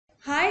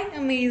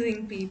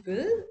amazing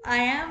people, I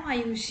am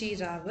Ayushi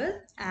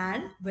Rawat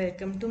and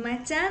welcome to my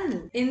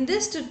channel. In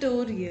this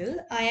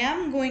tutorial, I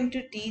am going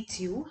to teach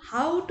you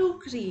how to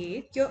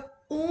create your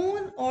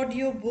own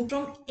audiobook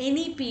from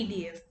any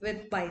PDF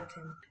with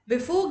Python.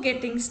 Before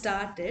getting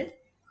started,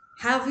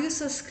 have you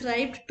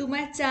subscribed to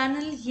my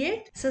channel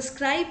yet?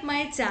 Subscribe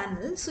my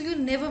channel so you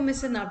never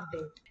miss an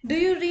update. Do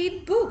you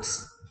read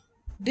books?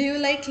 Do you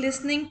like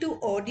listening to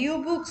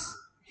audiobooks?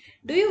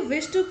 Do you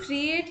wish to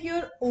create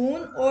your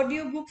own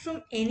audiobook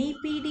from any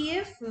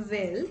PDF?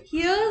 Well,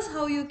 here's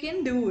how you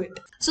can do it.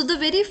 So the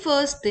very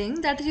first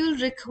thing that you'll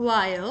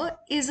require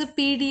is a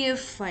PDF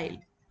file.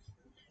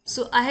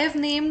 So I have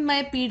named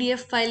my PDF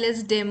file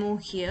as demo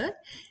here.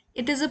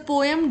 It is a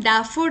poem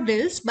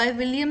Daffodils by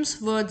William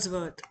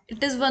Wordsworth.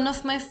 It is one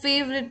of my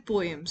favorite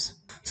poems.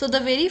 So the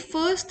very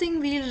first thing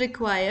we'll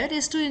require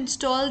is to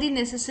install the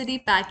necessary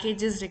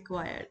packages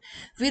required.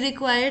 We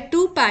require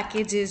two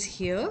packages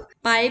here,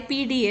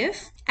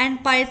 PyPDF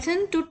and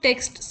Python to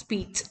text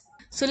speech.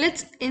 So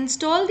let's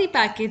install the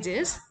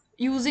packages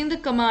using the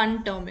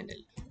command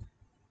terminal.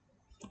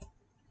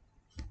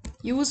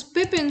 Use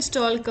pip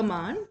install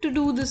command to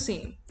do the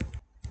same.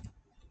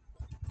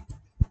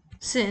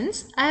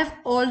 Since I have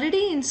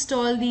already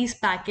installed these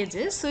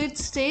packages, so it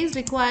says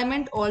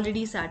requirement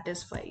already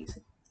satisfies.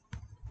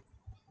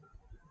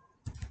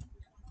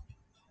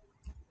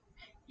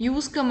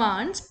 Use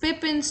commands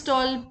pip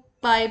install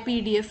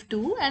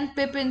pypdf2 and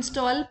pip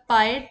install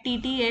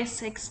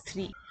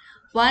pyttsx3.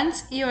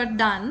 Once you are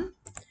done,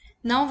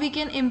 now we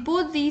can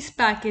import these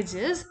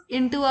packages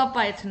into our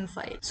Python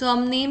file. So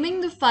I'm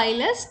naming the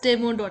file as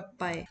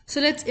demo.py.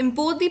 So let's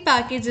import the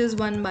packages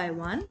one by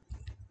one.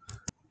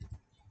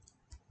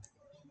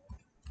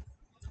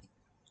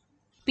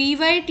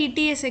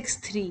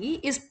 pyttsx3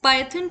 is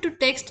Python to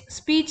text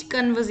speech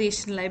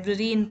conversation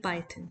library in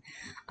Python.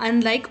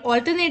 Unlike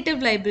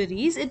alternative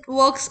libraries, it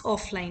works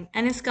offline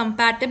and is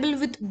compatible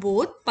with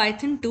both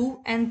Python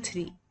 2 and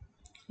 3.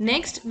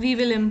 Next, we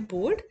will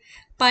import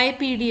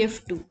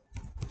pypdf2.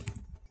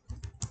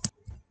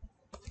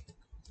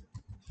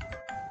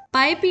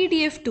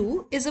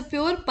 PyPDF2 is a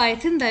pure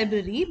Python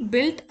library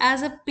built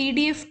as a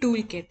PDF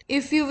toolkit.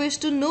 If you wish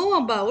to know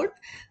about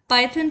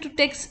Python to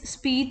text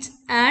speech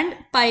and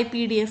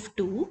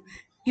PyPDF2,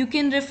 you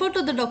can refer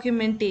to the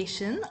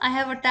documentation. I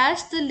have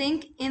attached the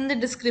link in the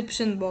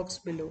description box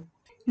below.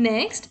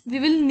 Next, we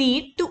will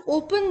need to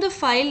open the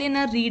file in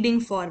a reading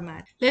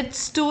format. Let's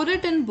store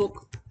it in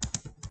book.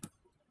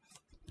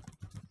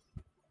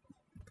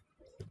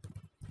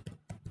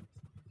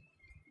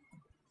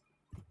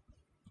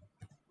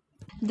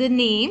 The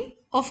name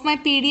of my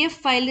PDF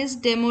file is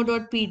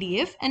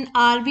demo.pdf and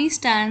RB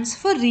stands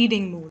for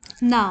reading mode.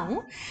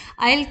 Now,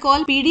 I'll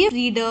call PDF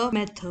reader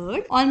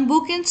method on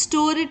book and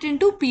store it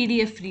into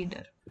PDF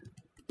reader.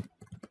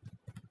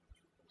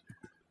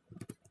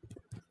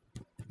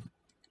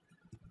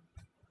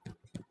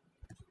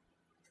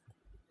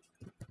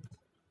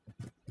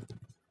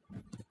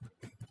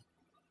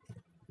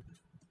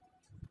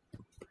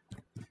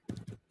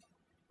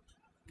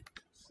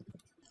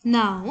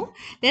 Now,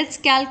 let's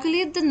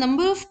calculate the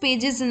number of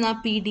pages in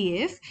our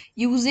PDF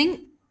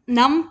using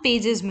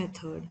numPages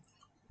method.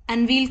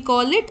 And we'll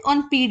call it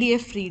on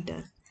PDF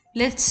reader.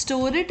 Let's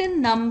store it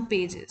in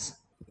numPages.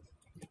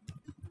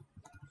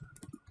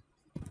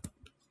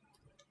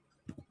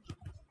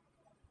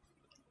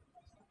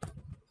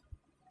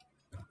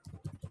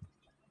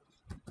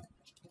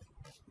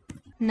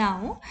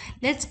 Now,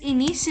 let's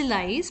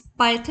initialize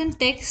Python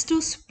text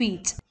to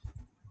speech.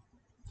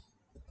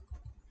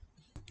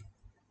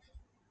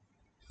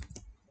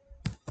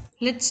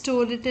 Let's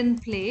store it in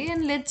play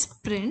and let's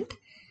print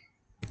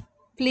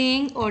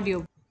playing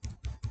audio.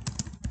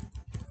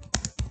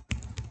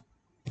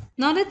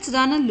 Now let's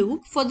run a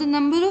loop for the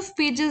number of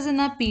pages in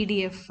our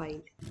PDF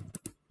file.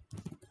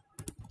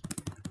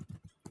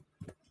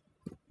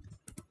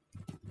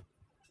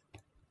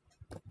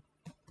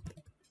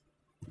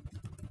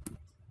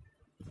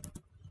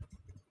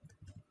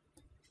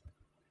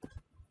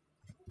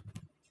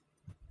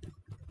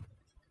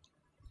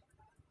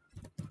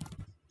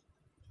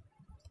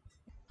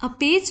 A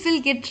page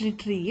will get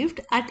retrieved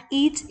at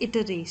each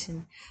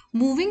iteration.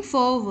 Moving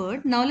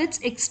forward, now let's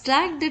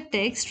extract the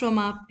text from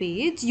our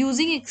page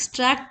using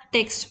extract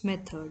text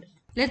method.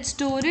 Let's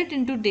store it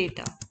into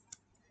data.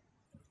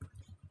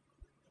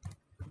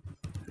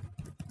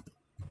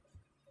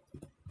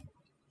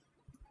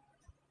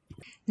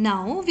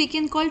 Now we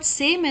can call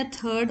say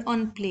method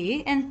on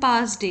play and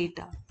pass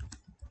data.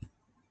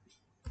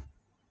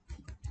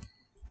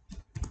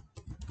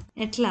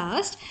 At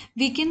last,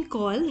 we can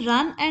call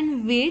run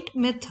and wait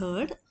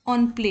method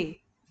on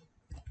play.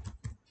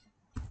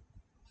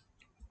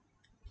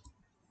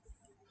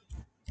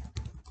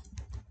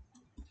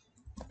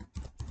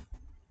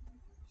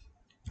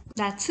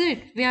 That's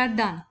it, we are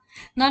done.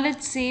 Now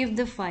let's save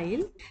the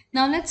file.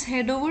 Now let's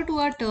head over to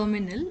our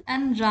terminal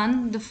and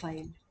run the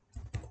file.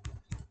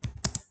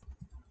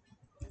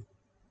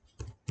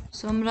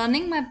 So I'm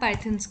running my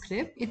Python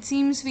script. It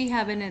seems we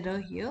have an error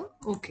here.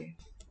 Okay.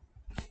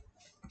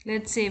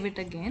 Let's save it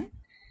again.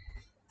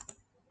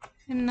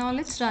 And now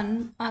let's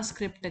run our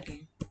script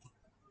again.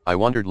 I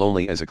wandered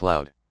lonely as a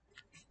cloud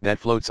that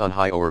floats on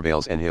high o'er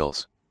vales and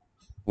hills,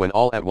 when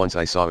all at once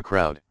I saw a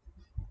crowd,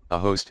 a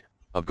host,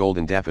 of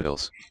golden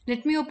daffodils,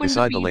 Let me open the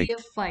beside the lake,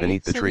 PDF file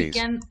beneath the so we trees,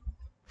 can,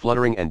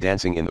 fluttering and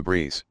dancing in the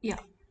breeze, yeah.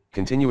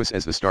 continuous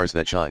as the stars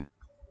that shine,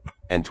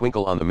 and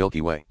twinkle on the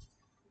Milky Way.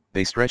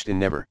 They stretched in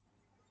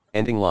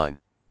never-ending line,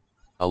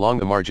 along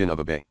the margin of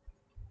a bay.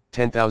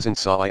 10,000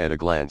 saw I at a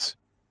glance,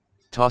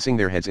 tossing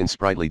their heads in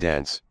sprightly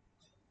dance.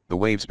 The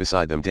waves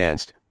beside them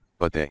danced,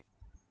 but they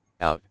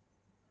out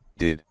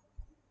did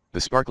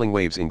the sparkling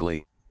waves in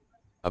glee.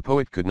 A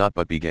poet could not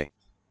but be gay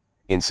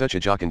in such a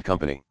jocund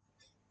company.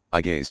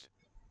 I gazed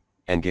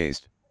and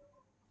gazed,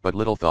 but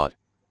little thought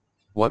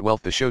what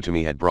wealth the show to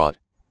me had brought.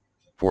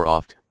 For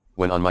oft,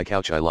 when on my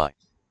couch I lie,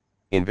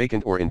 in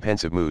vacant or in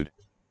pensive mood,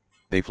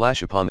 they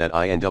flash upon that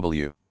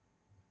INW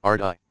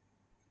art I,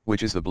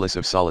 which is the bliss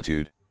of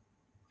solitude.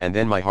 And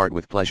then my heart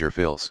with pleasure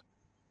fills,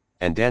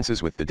 and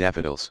dances with the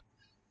daffodils.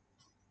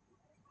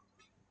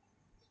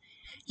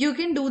 You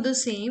can do the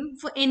same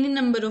for any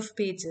number of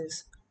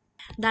pages.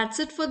 That's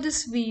it for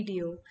this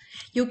video.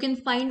 You can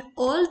find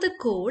all the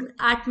code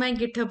at my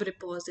GitHub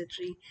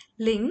repository.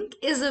 Link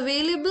is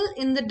available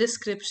in the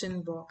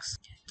description box.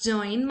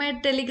 Join my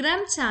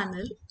Telegram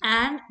channel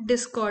and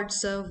Discord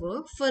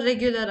server for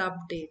regular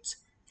updates.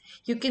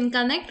 You can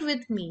connect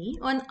with me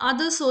on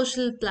other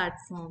social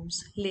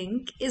platforms.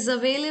 Link is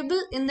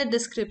available in the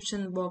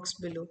description box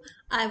below.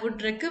 I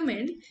would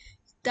recommend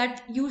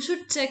that you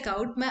should check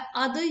out my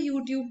other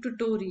YouTube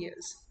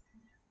tutorials.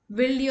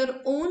 Build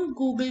your own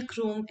Google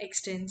Chrome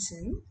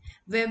extension,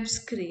 web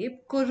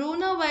scrape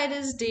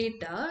coronavirus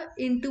data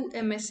into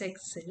MS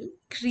Excel,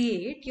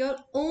 create your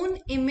own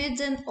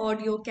image and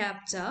audio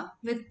capture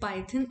with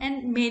Python,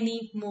 and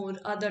many more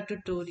other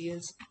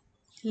tutorials.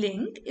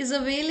 Link is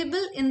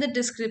available in the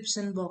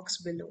description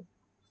box below.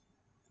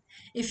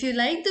 If you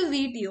like the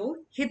video,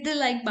 hit the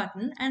like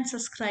button and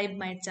subscribe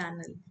my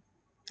channel.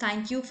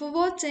 Thank you for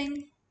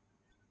watching.